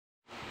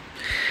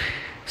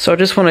So I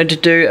just wanted to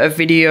do a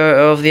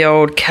video of the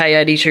old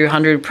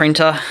K8200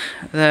 printer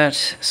that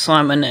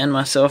Simon and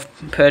myself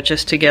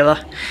purchased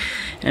together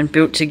and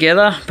built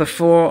together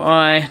before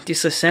I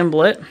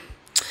disassemble it,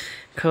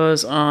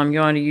 because I'm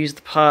going to use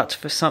the parts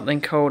for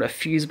something called a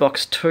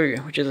Fusebox 2,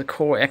 which is a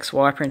Core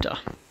XY printer.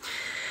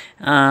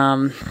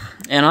 And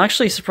I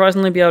actually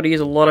surprisingly be able to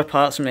use a lot of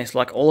parts from this,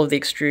 like all of the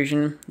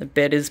extrusion. The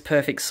bed is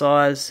perfect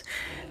size.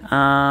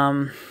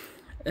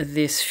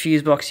 This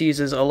fuse box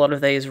uses a lot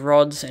of these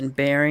rods and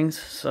bearings,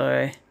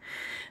 so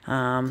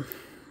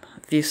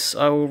this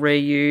I will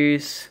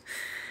reuse.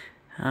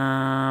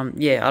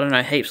 Yeah, I don't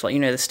know, heaps, like, you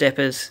know, the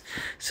steppers.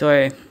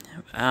 So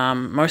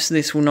most of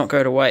this will not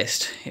go to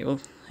waste. It will,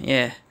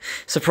 yeah.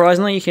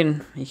 Surprisingly, you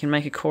can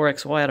make a Core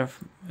XY out of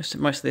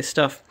most of this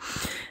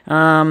stuff.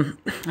 I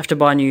have to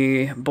buy a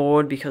new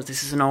board because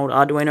this is an old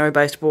Arduino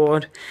based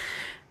board.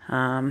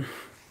 Yeah,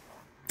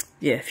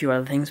 a few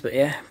other things, but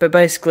yeah. But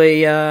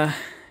basically,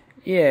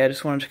 yeah, I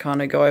just wanted to kind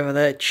of go over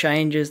the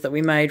changes that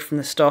we made from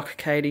the stock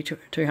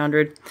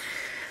K8200.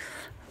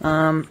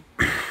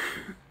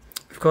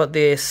 We've got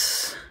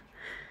this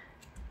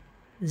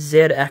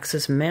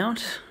Z-axis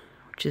mount,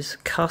 which is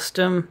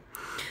custom.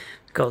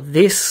 We've got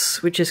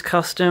this, which is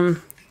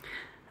custom.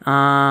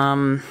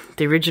 The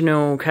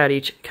original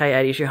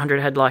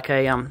K8200 had like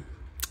a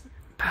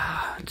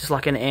just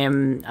like an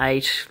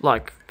M8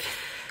 like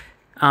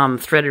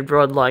threaded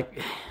rod,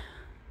 like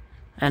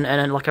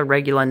and like a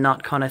regular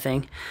nut kind of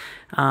thing.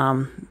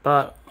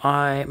 But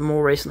I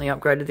more recently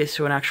upgraded this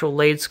to an actual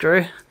lead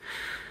screw,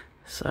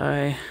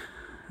 so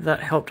that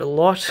helped a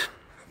lot.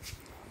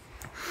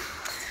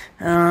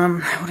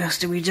 What else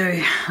did we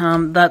do?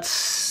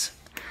 That's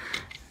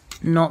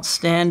not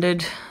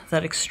standard,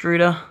 that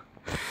extruder.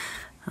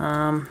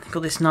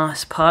 Got this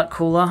nice part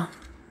cooler.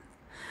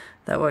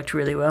 That worked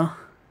really well.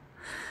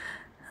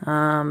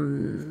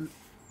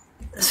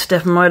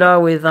 Step motor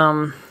with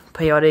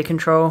PID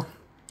control,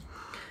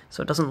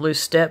 so it doesn't lose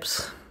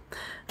steps.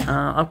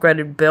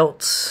 Upgraded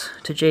belts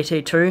to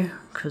GT2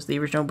 because the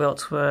original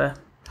belts were,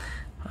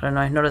 I don't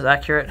know, not as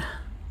accurate.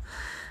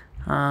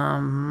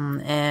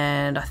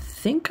 And I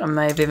think I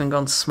may have even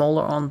gone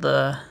smaller on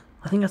the,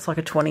 I think it's like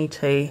a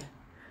 20T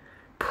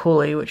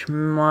pulley, which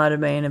might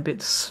have been a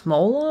bit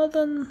smaller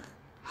than,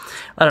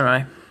 I don't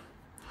know.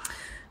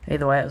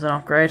 Either way, it was an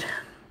upgrade.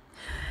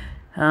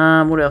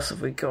 What else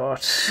have we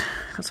got?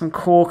 Got some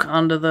cork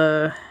under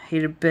the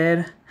heated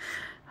bed.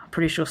 I'm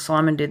pretty sure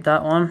Simon did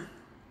that one.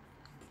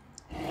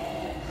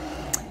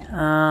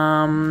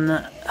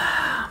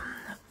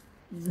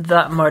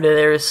 That motor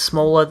there is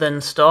smaller than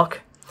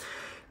stock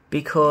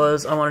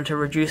because I wanted to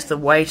reduce the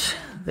weight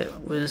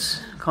that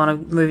was kind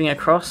of moving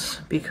across,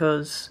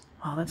 because,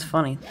 oh, that's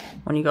funny,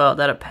 when you go like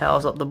that it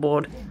powers up the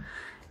board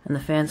and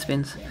the fan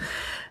spins.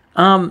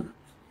 Yeah,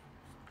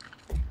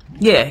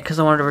 because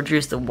I wanted to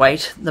reduce the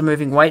weight, the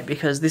moving weight,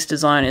 because this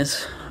design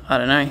is, I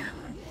don't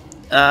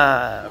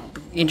know,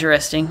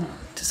 interesting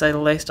to say the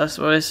least, I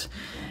suppose,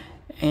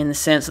 in the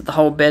sense that the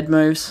whole bed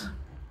moves.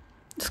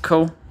 It's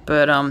cool,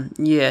 but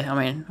yeah, I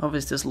mean,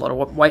 obviously there's a lot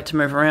of weight to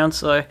move around,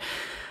 so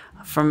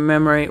from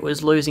memory it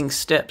was losing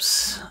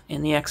steps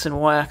in the X and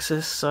Y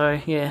axis,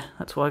 so yeah,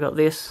 that's why I got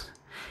this,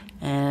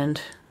 and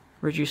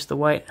reduced the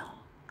weight.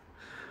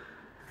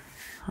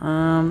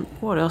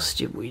 What else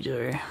did we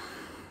do?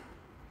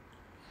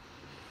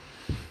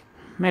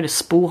 Made a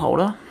spool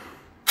holder.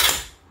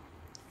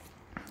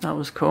 That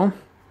was cool.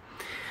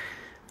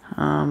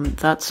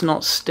 That's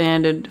not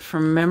standard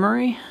from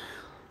memory.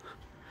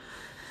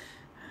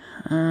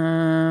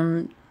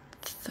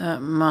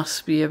 That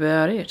must be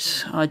about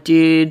it. I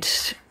did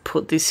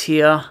put this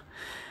here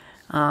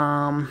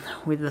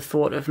with the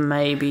thought of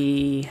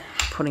maybe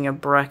putting a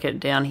bracket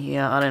down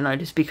here. I don't know,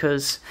 just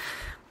because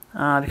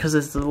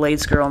there's the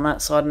lead screw on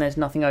that side and there's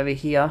nothing over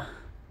here.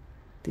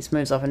 This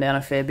moves up and down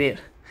a fair bit,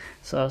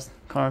 so I was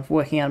kind of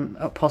working out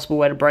a possible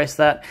way to brace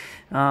that.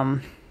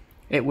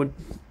 It would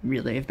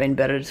really have been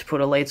better to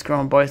put a lead screw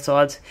on both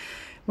sides,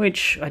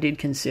 which I did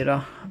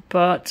consider,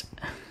 but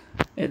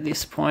at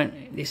this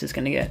point this is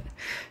going to get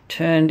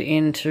turned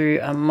into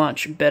a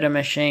much better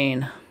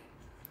machine.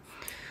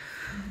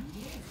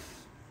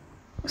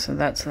 So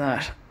that's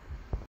that.